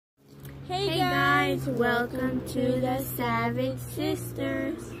Hey guys, welcome to the Savage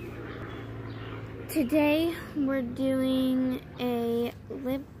Sisters. Today we're doing a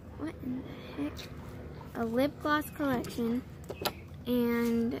lip gloss collection,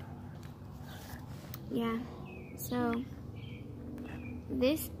 and yeah, so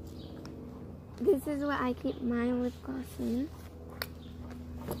this is what I keep my lip gloss in,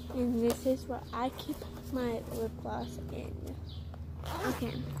 and this is what I keep my lip gloss in.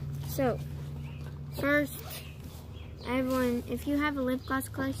 Okay, so first, everyone, if you have a lip gloss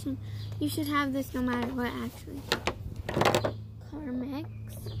collection, you should have this no matter what, actually. Carmex.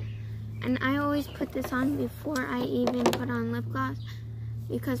 And I always put this on before I even put on lip gloss,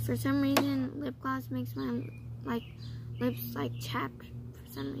 because for some reason, lip gloss makes my lips chapped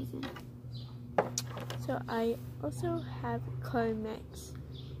for some reason. So I also have Carmex.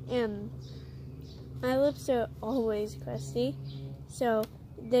 And my lips are always crusty. So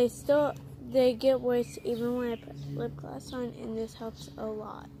they get worse even when I put lip gloss on, and this helps a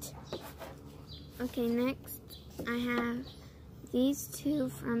lot. Okay, next I have these two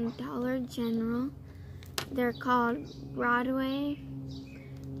from Dollar General. They're called Broadway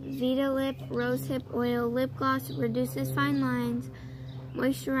Vita Lip Rose Hip Oil Lip Gloss. Reduces fine lines,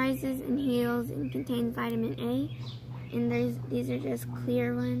 moisturizes and heals, and contains vitamin A. And these are just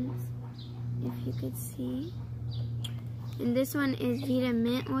clear ones, if you could see. And this one is Vita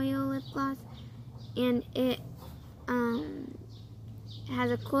Mint Oil Lip Gloss, and it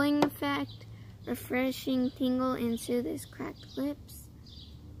has a cooling effect, refreshing tingle, and soothes cracked lips.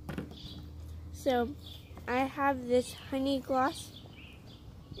 So I have this honey gloss,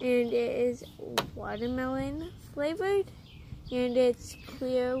 and it is watermelon flavored, and it's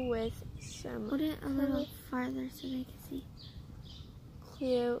clear with some... Put it a little farther so they can see.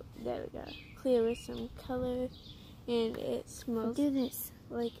 Clear, there we go. Clear with some color. And it smells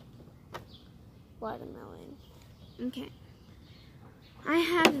like watermelon. Okay. I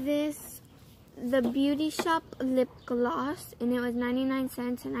have this, the Beauty Shop lip gloss, and it was 99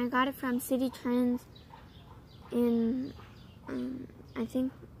 cents, and I got it from City Trends in, I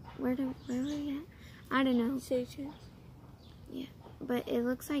think, where was it at? I don't know. City Trends? Yeah. But it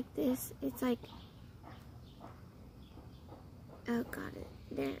looks like this. It's like, oh, got it.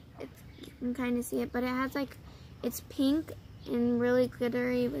 There. You can kind of see it, but it has like, it's pink and really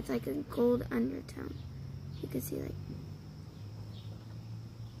glittery with like a gold undertone. You can see like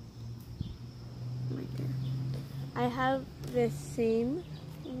right there. I have the same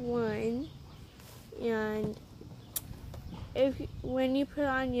one, and when you put it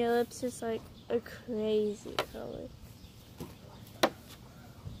on your lips, it's like a crazy color.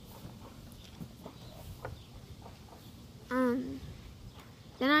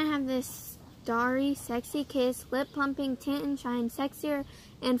 Then I have this Starry Sexy Kiss Lip Plumping Tint and Shine Sexier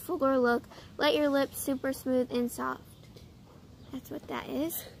and Fuller Look. Let your lips super smooth and soft. That's what that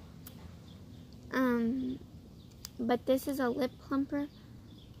is. But this is a lip plumper.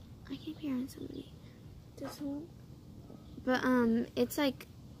 I keep hearing somebody. This one. But it's like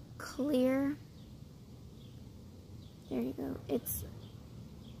clear. There you go. It's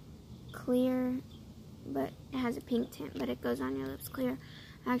clear, but it has a pink tint, but it goes on your lips clear.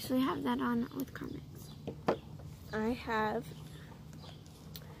 I actually have that on with Carmex. I have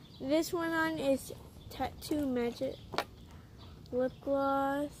this one on is Tattoo Magic lip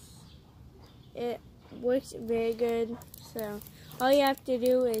gloss. It works very good. So all you have to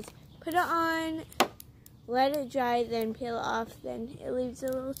do is put it on, let it dry, then peel it off. Then it leaves a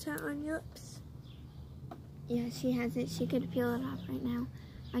little tint on your lips. Yeah, she has it. She could peel it off right now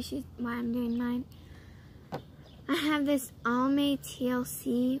while I'm doing mine. I have this Almay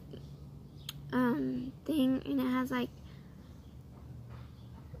TLC thing, and it has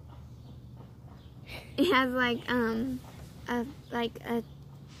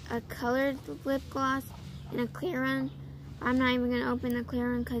a colored lip gloss and a clear one. I'm not even gonna open the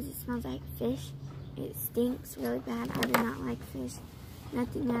clear one because it smells like fish. It stinks really bad. I do not like fish.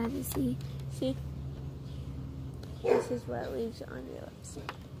 Nothing out of the sea. See? This is what it leaves on your lips.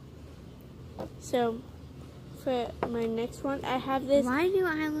 So for my next one, I have this. Why do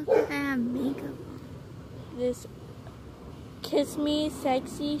I look like I have makeup on? This Kiss Me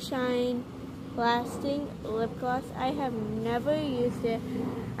Sexy Shine Lasting Lip Gloss. I have never used it.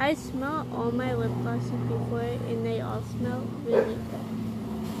 I smell all my lip glosses before, and they all smell really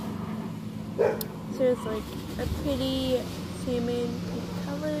good. So it's like a pretty salmon pink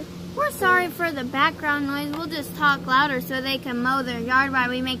color. We're sorry for the background noise. We'll just talk louder so they can mow their yard while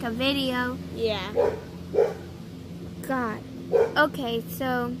we make a video. Yeah. God. Okay,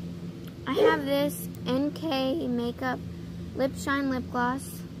 so I have this NK Makeup Lip Shine Lip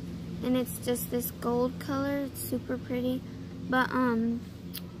Gloss. and it's just this gold color. It's super pretty, but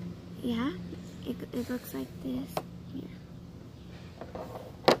yeah, it looks like this here.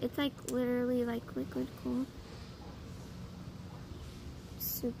 It's like literally like liquid gold.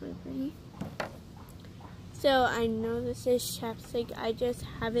 Super pretty. So I know this is chapstick. I just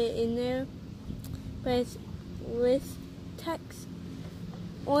have it in there, but it's Listex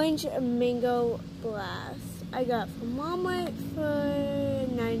Orange Mango Blast. I got from Walmart for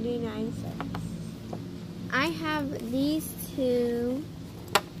 99 cents. I have these two,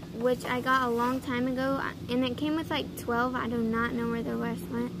 which I got a long time ago, and it came with like 12. I do not know where the rest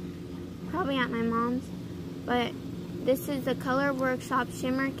went. Probably at my mom's. But this is the Color Workshop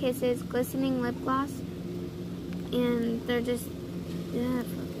Shimmer Kisses Glistening Lip Gloss. And they're just, yeah,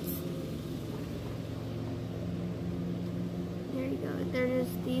 focus. There you go. They're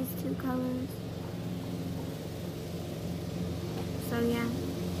just these two colors. So yeah.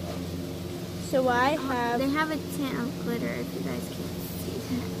 So I have... They have a tint of glitter if you guys can't see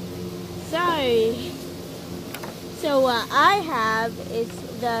that. Sorry. So what I have is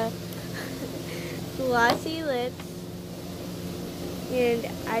the glossy lips, and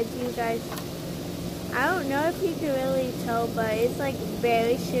as you guys, I don't know if you can really tell, but it's like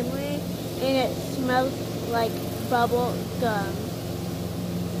very shimmery, and it smells like bubble gum.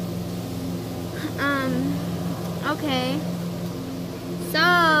 Okay. So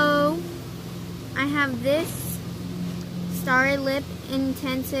I have this Starry Lip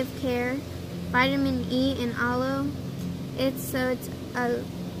Intensive Care Vitamin E and Aloe. It's a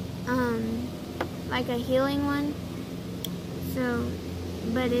like a healing one. So,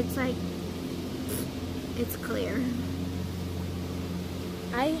 but it's like, it's clear.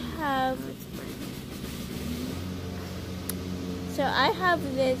 I have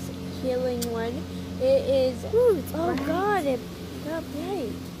this healing one. It is, ooh, oh bright. God, it got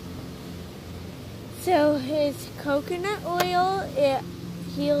bright. So it's coconut oil. It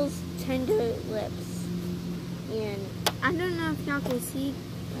heals tender lips, and I don't know if y'all can see.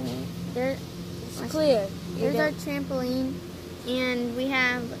 it's clear. There's our trampoline, and we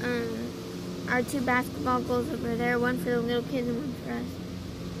have our two basketball goals over there. One for the little kids and one for us.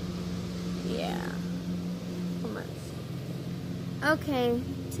 Yeah. Almost. Okay,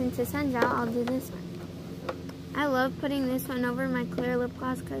 since the sun's out, I'll do this one. I love putting this one over my clear lip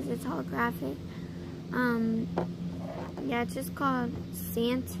gloss because it's holographic. Yeah, it's just called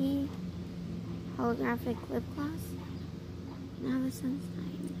Santee Holographic Lip Gloss. Now the sun's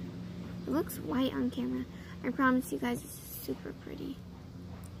shining. It looks white on camera. I promise you guys it's super pretty.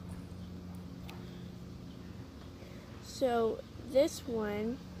 So this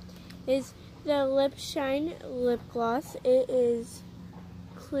one is the Lip Shine Lip Gloss. It is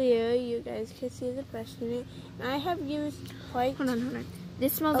clear. You guys can see the brush in it. And I have used quite... Hold on.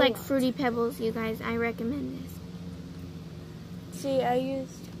 This smells like Fruity Pebbles, you guys. I recommend this. See, I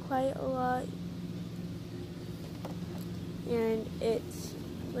used quite a lot. And it's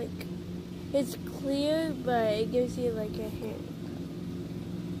like, it's clear, but it gives you like a hint.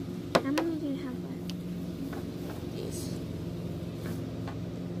 How many do you have left? These.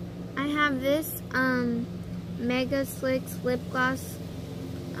 I have this Mega Slicks Lip Gloss,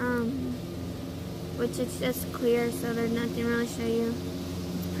 which is just clear, so there's nothing really to show you.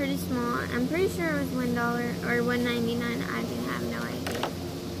 It's pretty small. I'm pretty sure it was $1 or $1.99. I have no idea.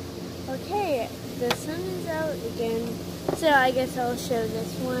 Okay, the sun is out again, so I guess I'll show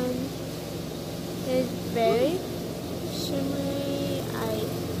this one. It's very shimmery. I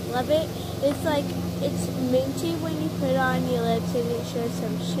love it. It's like, it's minty when you put it on your lips and it shows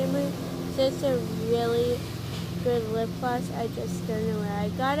some shimmer. So it's a really good lip gloss. I just don't know where I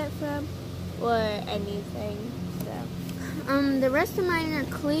got it from or anything. So. The rest of mine are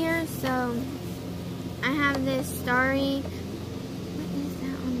clear, so I have this Starry. What is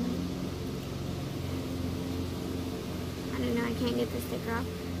that one? I don't know. I can't get the sticker off.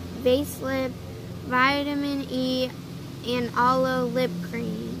 Base Lip Vitamin E and Aloe Lip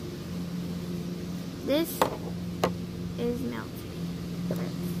Cream. This is melting.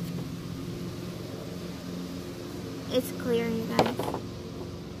 It's clear, you guys.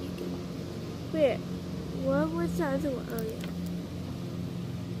 Wait, what was the other one? Oh, yeah.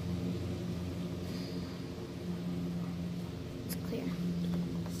 It's clear.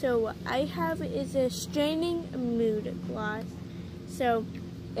 So what I have is a Straining Mood Gloss. So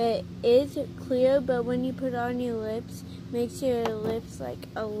it is clear, but when you put it on your lips, makes your lips like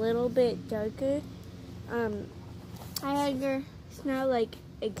a little bit darker. Hi, Edgar. It's not like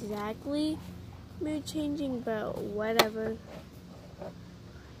exactly mood changing, but whatever.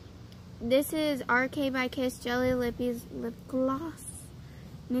 This is RK by Kiss Jelly Lippies Lip Gloss.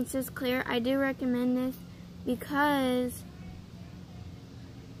 and it's just clear. I do recommend this because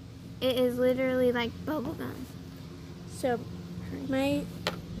it is literally like bubblegum. So my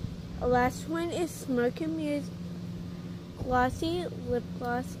last one is Smoke and Muse Glossy Lip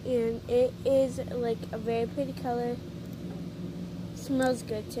Gloss, and it is like a very pretty color. Smells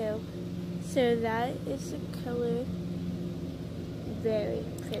good too. So that is the color. Very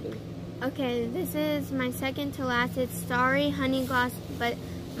pretty. Okay, this is my second to last. It's Starry Honey Gloss, but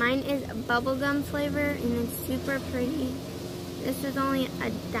mine is bubblegum flavor and it's super pretty. This is only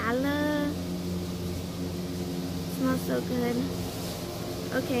 $1. Smells so good.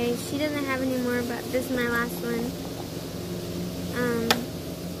 Okay, she doesn't have any more, but this is my last one.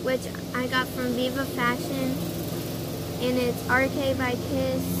 Which I got from Viva Fashion, and it's RK by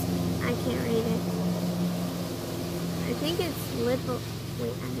Kiss. I can't read it. I think it's wait,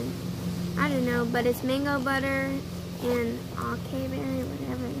 I don't know, but it's mango butter and RK berry,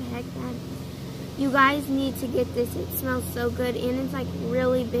 whatever the heck that is. You guys need to get this. It smells so good, and it's like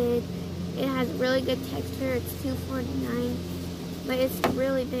really big. It has really good texture. It's $2.49, but it's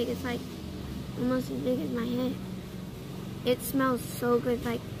really big. It's like almost as big as my head. It smells so good.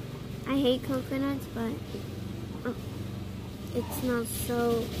 Like, I hate coconuts, but it smells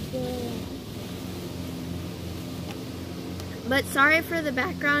so good. But sorry for the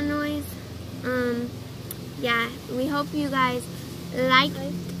background noise. Yeah, we hope you guys liked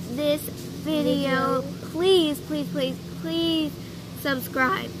this video. Please, please, please, please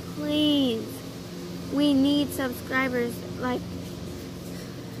subscribe. Please. We need subscribers. Like,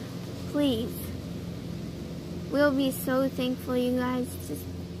 please. We'll be so thankful, you guys. Just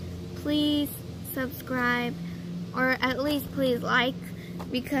please subscribe, or at least please like,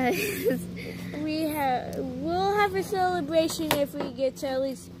 because we'll have a celebration if we get to at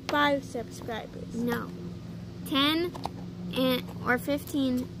least 5 subscribers. No, 10 or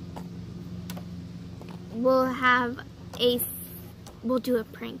 15. We'll do a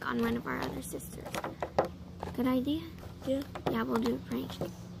prank on one of our other sisters. Good idea? Yeah. Yeah, we'll do a prank.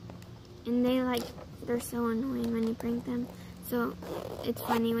 And they're so annoying when you prank them. So it's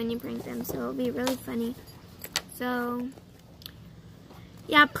funny when you prank them. So it'll be really funny. So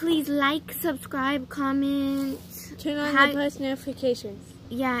yeah, please like, subscribe, comment. Turn on the post notifications.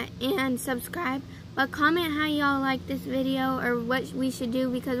 Yeah, and subscribe. But comment how y'all like this video or what we should do,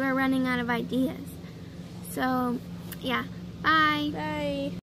 because we're running out of ideas. So yeah, bye. Bye.